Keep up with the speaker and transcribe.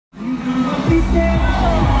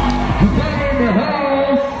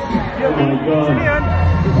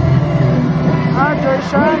Ah,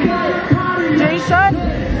 Jason! Jason!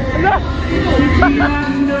 Ala!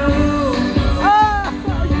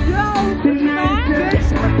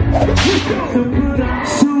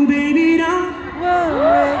 So baby, don't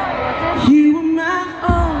worry. You are my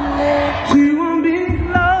only. You won't be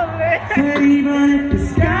lonely. Even if the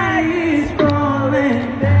sky is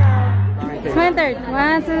falling down. It's my third.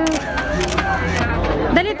 1, 2.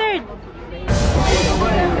 Dali third.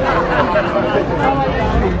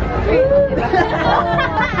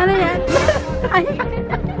 Ano yan? Ay.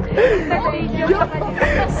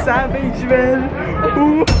 Savage, man.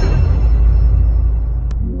 Ooh.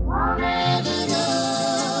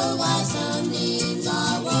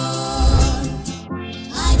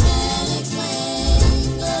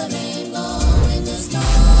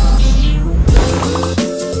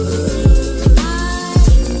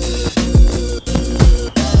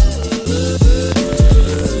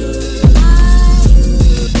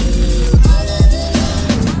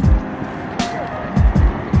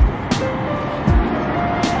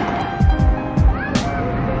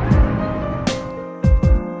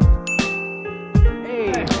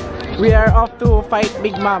 We are off to fight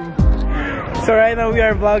Big Mom. So right now we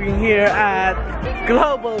are vlogging here at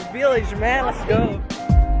Global Village, man. Let's go.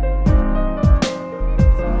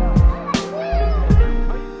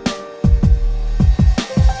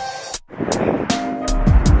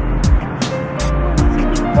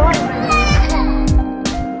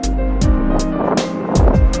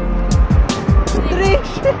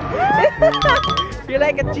 You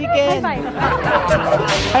like a chicken? High five.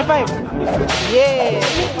 High five. Yeah.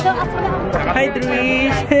 Hi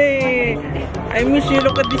Trish. Hey. I miss you.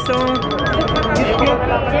 Look at this song.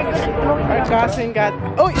 Our cousin got.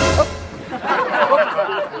 Oh.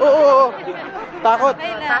 Oh. Takot.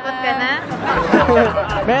 Takot ka na?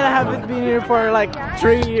 Man, I haven't been here for like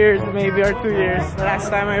 3 years, maybe, or 2 years. The last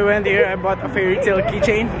time I went here, I bought a fairy tale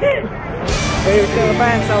keychain. Fairy tale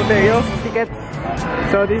fans out there, yo. Tickets.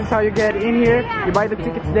 So this is how you get in here. You buy the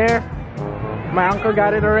tickets there. My uncle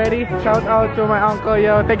got it already. Shout out to my uncle,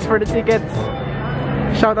 yo. Thanks for the tickets.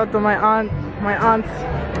 Shout out to my aunts,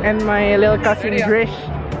 and my little cousin Drish.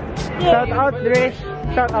 Shout out Drish.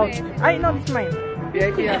 Shout out. I know it's mine.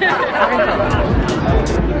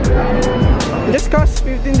 Just cost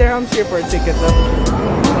 15 dirhams here for a ticket, though.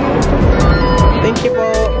 Thank you,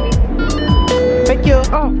 po. Thank you.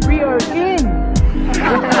 Oh, we are in.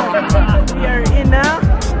 We are in now.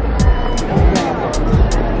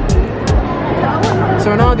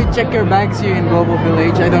 So now they check your bags here in Global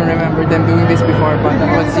Village. I don't remember them doing this before, but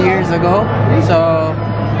that was years ago. So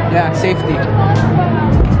yeah, safety.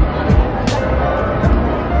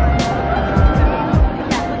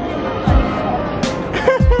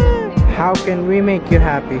 How can we make you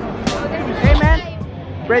happy? Hey man,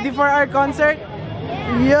 ready for our concert?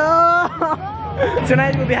 Yo!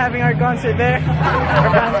 Tonight we'll be having our concert there. Our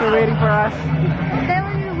fans are waiting for us.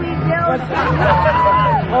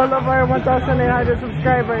 All of our 1,800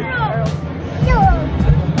 subscribers.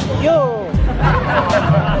 Yo!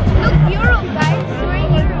 Look, Europe, guys. We're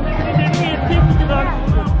in Europe.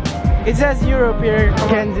 It says Europe here.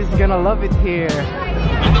 Ken's gonna love it here.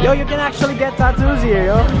 Yo, you can actually get tattoos here,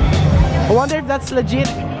 yo. I wonder if that's legit.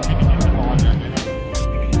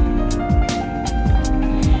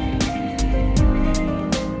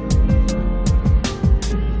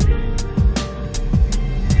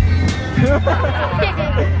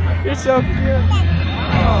 You're so cute.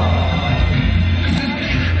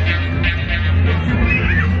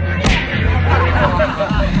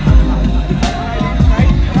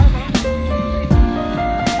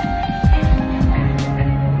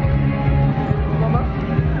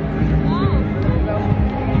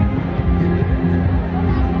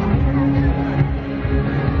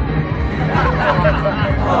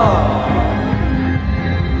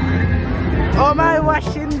 Oh my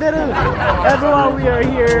Washington! Everyone, we are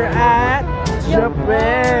here at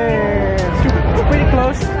Japan. We're pretty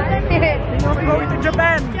close. We're going to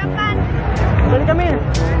Japan. So come here.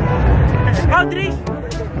 Audrey.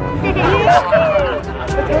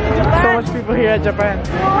 So much people here at Japan.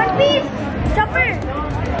 One Piece! Chopper!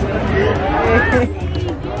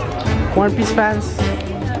 One Piece fans.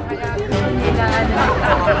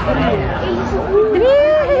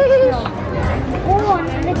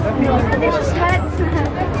 There's just hats.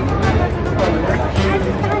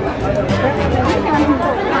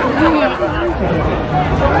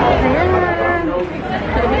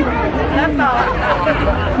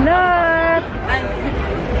 Nut!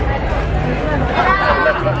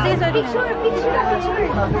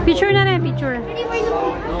 Picture na rin, picture.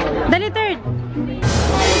 Dali third.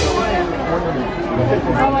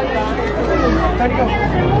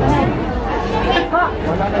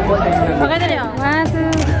 Okay, dali oh. 1,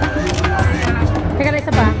 2. Teka lang,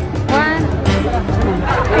 isa pa. 1.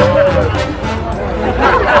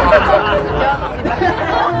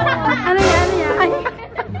 Ano yan? Ano yan? Ay.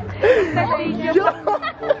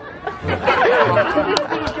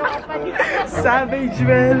 Savage,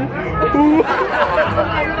 man.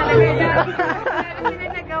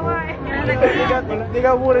 They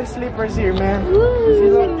got wooden slippers here, man.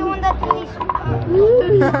 It's like the one that he's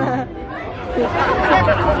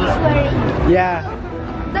wearing. Yeah.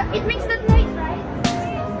 It makes that noise, right?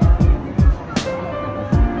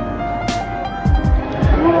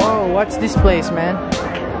 Oh, what's this place, man?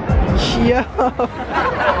 Yo,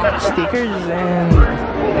 stickers and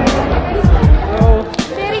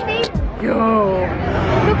Cherry tape. yo.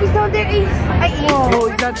 Look, it's down there. Oh,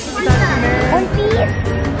 is that man? One Piece.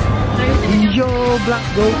 Yo, Black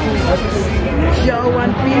Goku. Yo,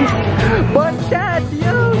 One Piece. But Chad,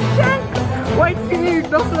 yo, Chad. White beard,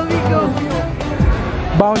 the flamingo.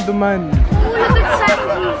 Bound the man. Oh, look at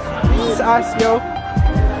Sanji. It's us, yo.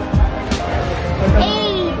 Hey.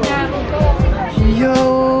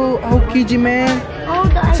 Yo, Aokiji, man. Oh,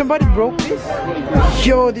 the Somebody broke this?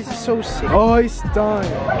 Yo, this is so sick. Oh, it's done.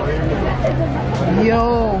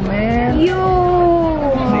 Yo, man. Yo.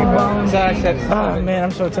 Ah, man,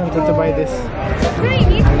 I'm so tempted to buy this. Great,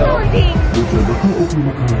 it's floating.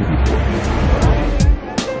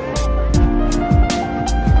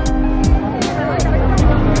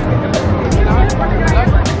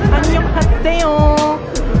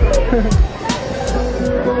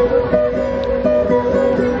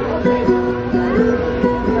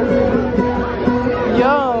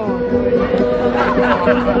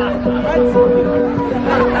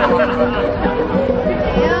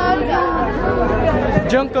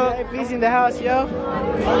 Junko, please in the house, yo.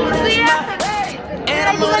 And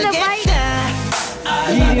I'm gonna buy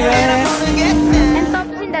and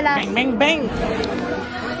tops in the last. Bang, bang.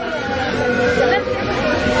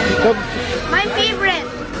 My favorite.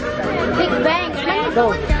 Big Bang.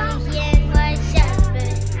 Go.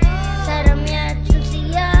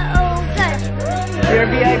 Your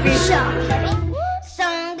VIP.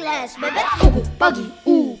 Sunglass, baby. Buggy,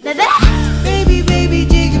 ooh, baby. Baby, baby,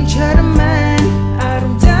 지금 처럼만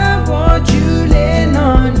아름다워 줄래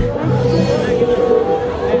넌.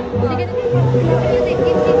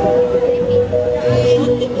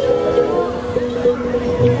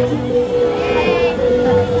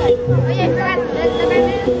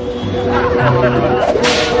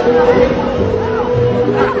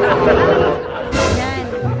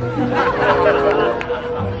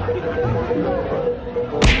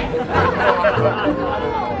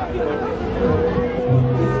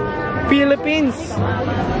 Philippines.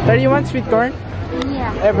 31 sweet corn.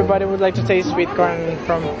 Yeah. Everybody would like to taste sweet corn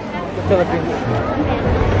from the Philippines.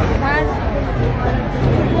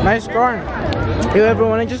 Nice corn. You ever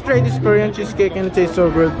want to just try this Korean cheesecake and it tastes so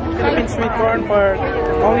good. Philippine sweet corn for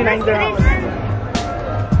only 9 dirhams.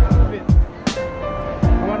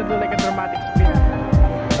 I want to do like a dramatic spin.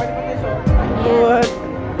 What?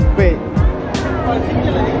 Wait.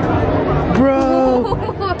 Bro!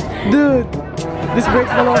 Dude! This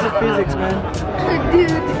breaks the laws of physics, man.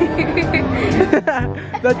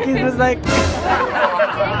 That kid was like,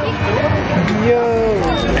 yo,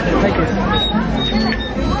 like this.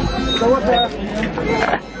 So what the?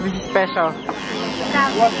 This is special.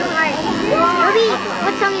 Ruby,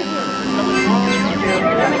 what song is it?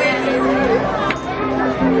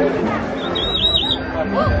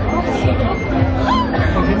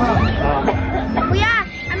 Kuya,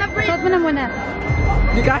 I'm afraid. Suot mo na muna.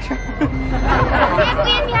 Di kasha.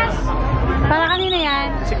 Kuya, yes. Para kanina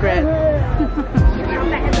yan. Secret.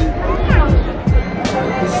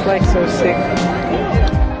 This is like so sick.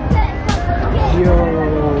 Yo.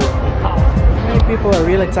 Many people are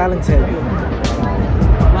really talented.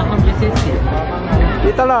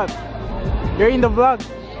 Dito lot. You're in the vlog.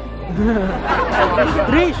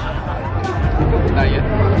 Rish.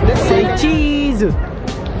 Say cheese.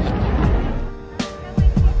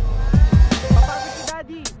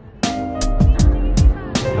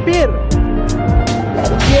 Appear.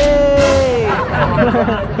 Yay!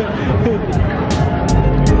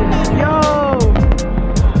 Yo!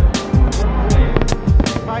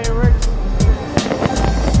 Fireworks.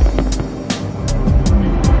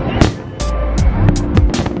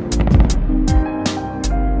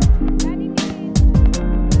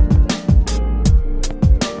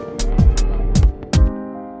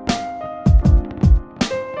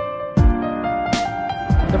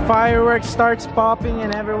 The fireworks starts popping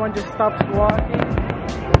and everyone just stops walking.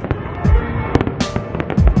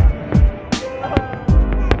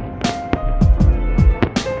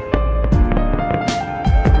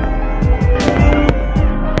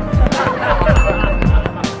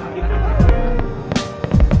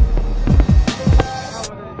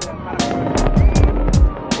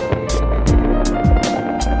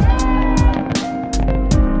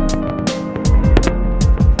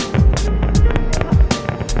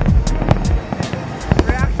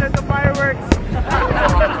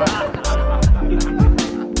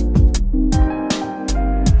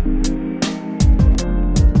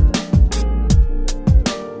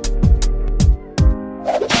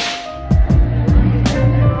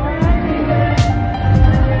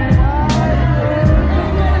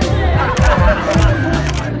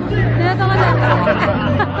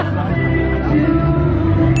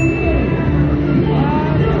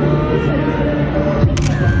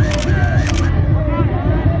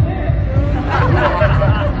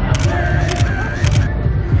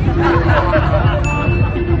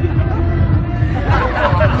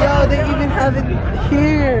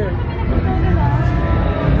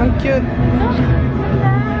 cute.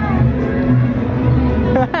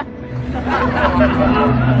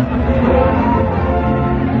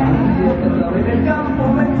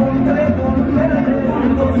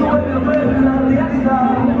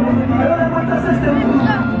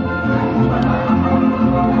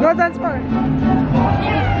 Go dance part.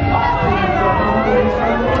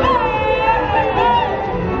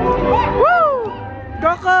 Woo!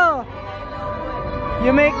 Coco!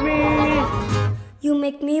 You make me... You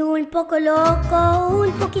make me un poco loco,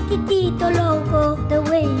 un poquitito loco. The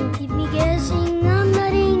way you keep me guessing, I'm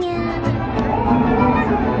not in it.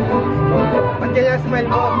 Ba't kaya smile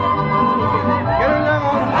mo? Ganun lang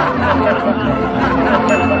oh.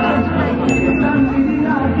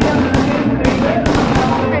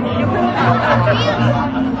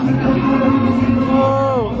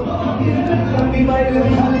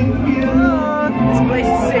 This place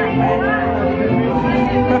is sick, man.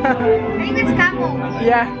 I think it's camel.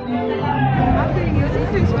 Yeah. After using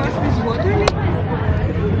this wash with water,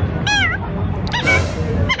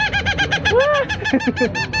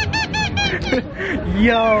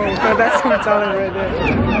 Yo, oh, that's some talent right there.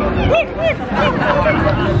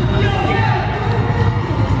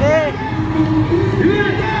 Hey.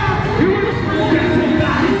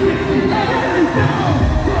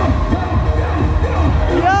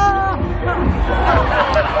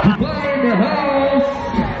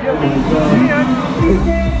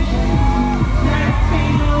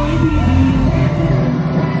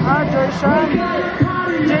 Jason!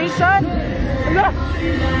 Jason! No!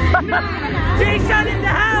 Jason in the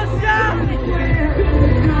house,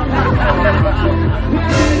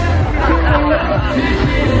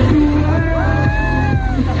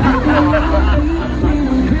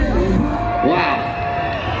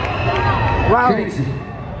 Wow! Crazy!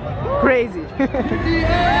 Crazy!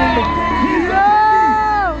 No!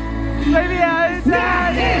 Baby, I'm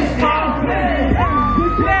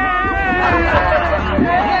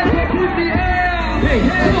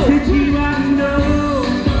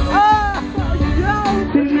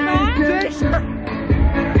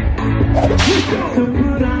So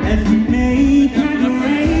put on as we made, you're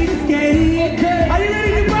ready to skate. Are you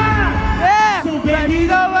ready to ride? Yeah! So baby,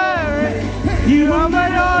 don't worry, you are my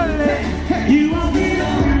only, you are the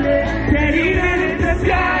only. Steady that the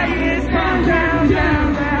sky is down, down,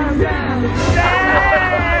 down, down, down,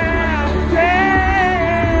 down,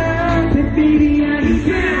 down. The baby, I is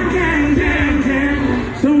down, down, down, down.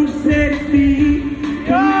 So just let it be.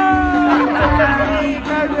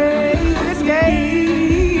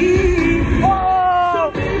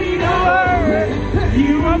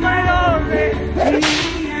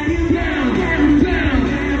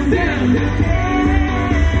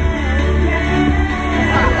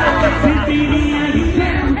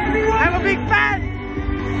 I'm a big fan!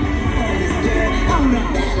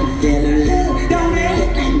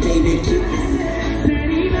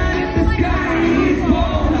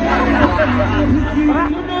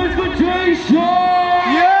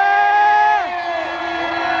 Yeah!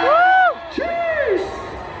 Woo! Cheers!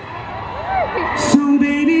 So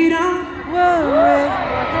baby, don't worry,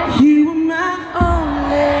 you are my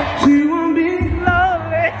only, you won't be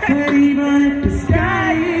lonely. That even if the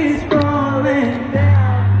sky is falling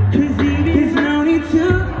down, 'cause there's no need to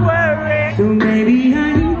worry. So baby, I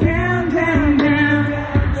can down, down, down.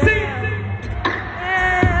 Sing,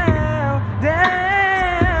 down,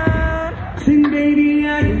 down. Sing, baby, I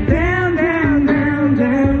can down, down, down,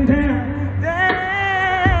 down, down,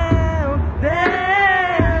 down, down.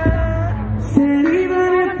 Said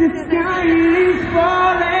even if the sky is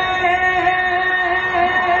falling.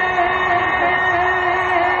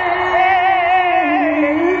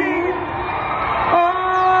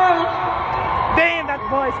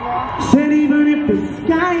 Voice, man. Said even if the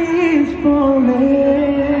sky is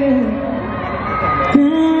falling down.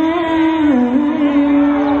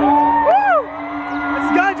 Woo! Let's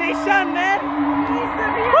go, Jason, man!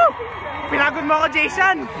 Woo! Pinagod mo ako,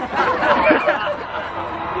 Jason!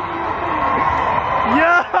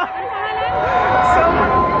 Yo! So...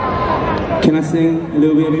 Can I sing a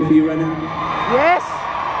little bit for you right now? Yes!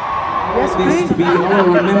 Yes, please! I want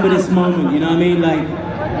to remember this moment, you know what I mean? Like,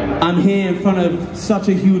 I'm here in front of such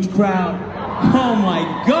a huge crowd. Oh my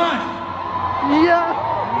God! Yeah!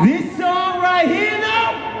 This song right here,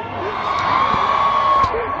 though?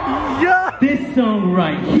 Yeah! This song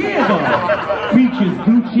right here, though, features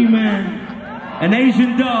Gucci Man, an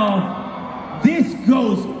Asian doll. This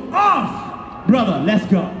goes off! Brother, let's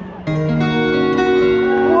go.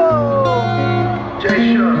 Whoa!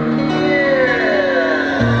 Jason.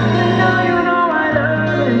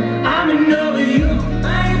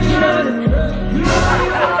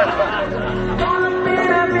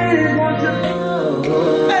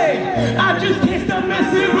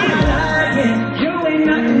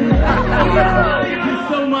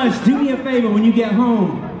 flavor when you get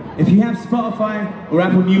home. If you have Spotify or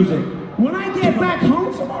Apple Music. When I get back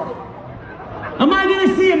home tomorrow, am I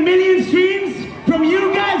gonna see 1 million streams from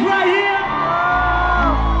you guys right here?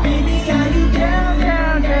 Baby, are you down,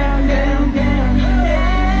 down, down, down, down,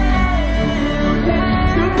 down?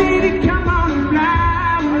 So baby, come on and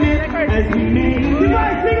fly with me as we make. You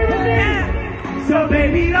guys sing it with me? So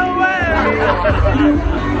baby, don't worry.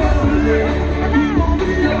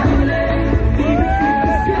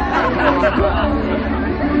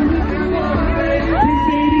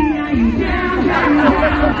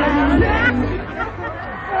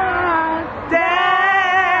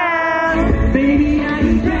 Damn, baby,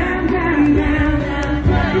 I'm down, down, down, down.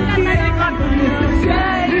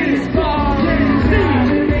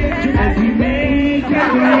 As we make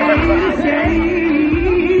our way to say,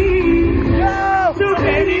 so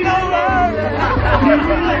baby, don't worry.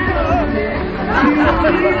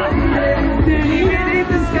 Even if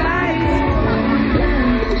the sky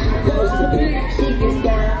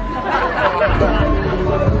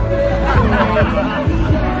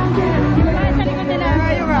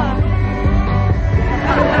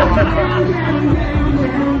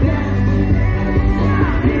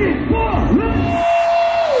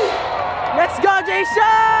Let's go, Jason!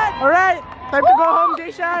 Alright, time to go home,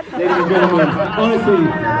 Jason. Ladies and gentlemen, honestly,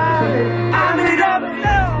 I'm in love with you.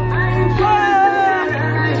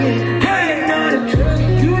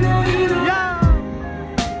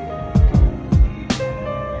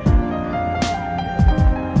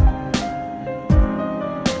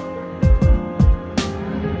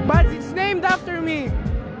 But it's named after me.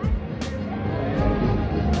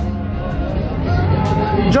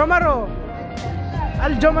 Jomaro.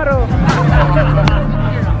 Aljomar.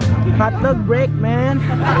 Hot dog break, man.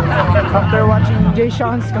 After watching Jay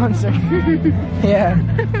Sean's concert. Yeah,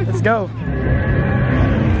 let's go.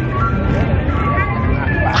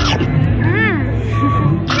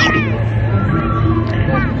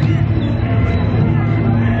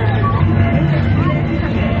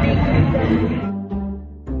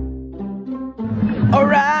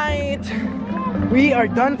 Alright, we are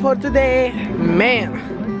done for today, man.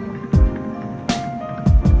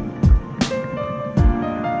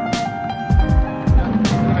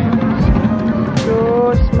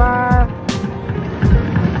 Smile.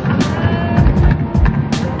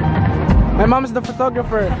 My mom's the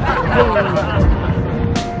photographer.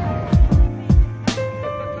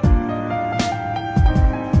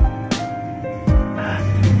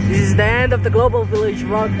 This is the end of the Global Village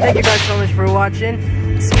vlog. Thank you guys so much for watching.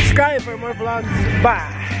 Subscribe for more vlogs. Bye.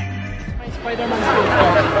 My Spider-Man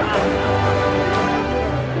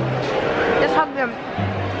just hug them.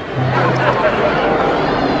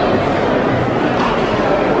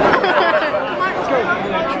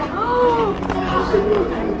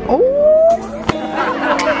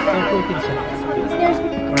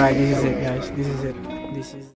 Alright, this is it, guys. This is it. This is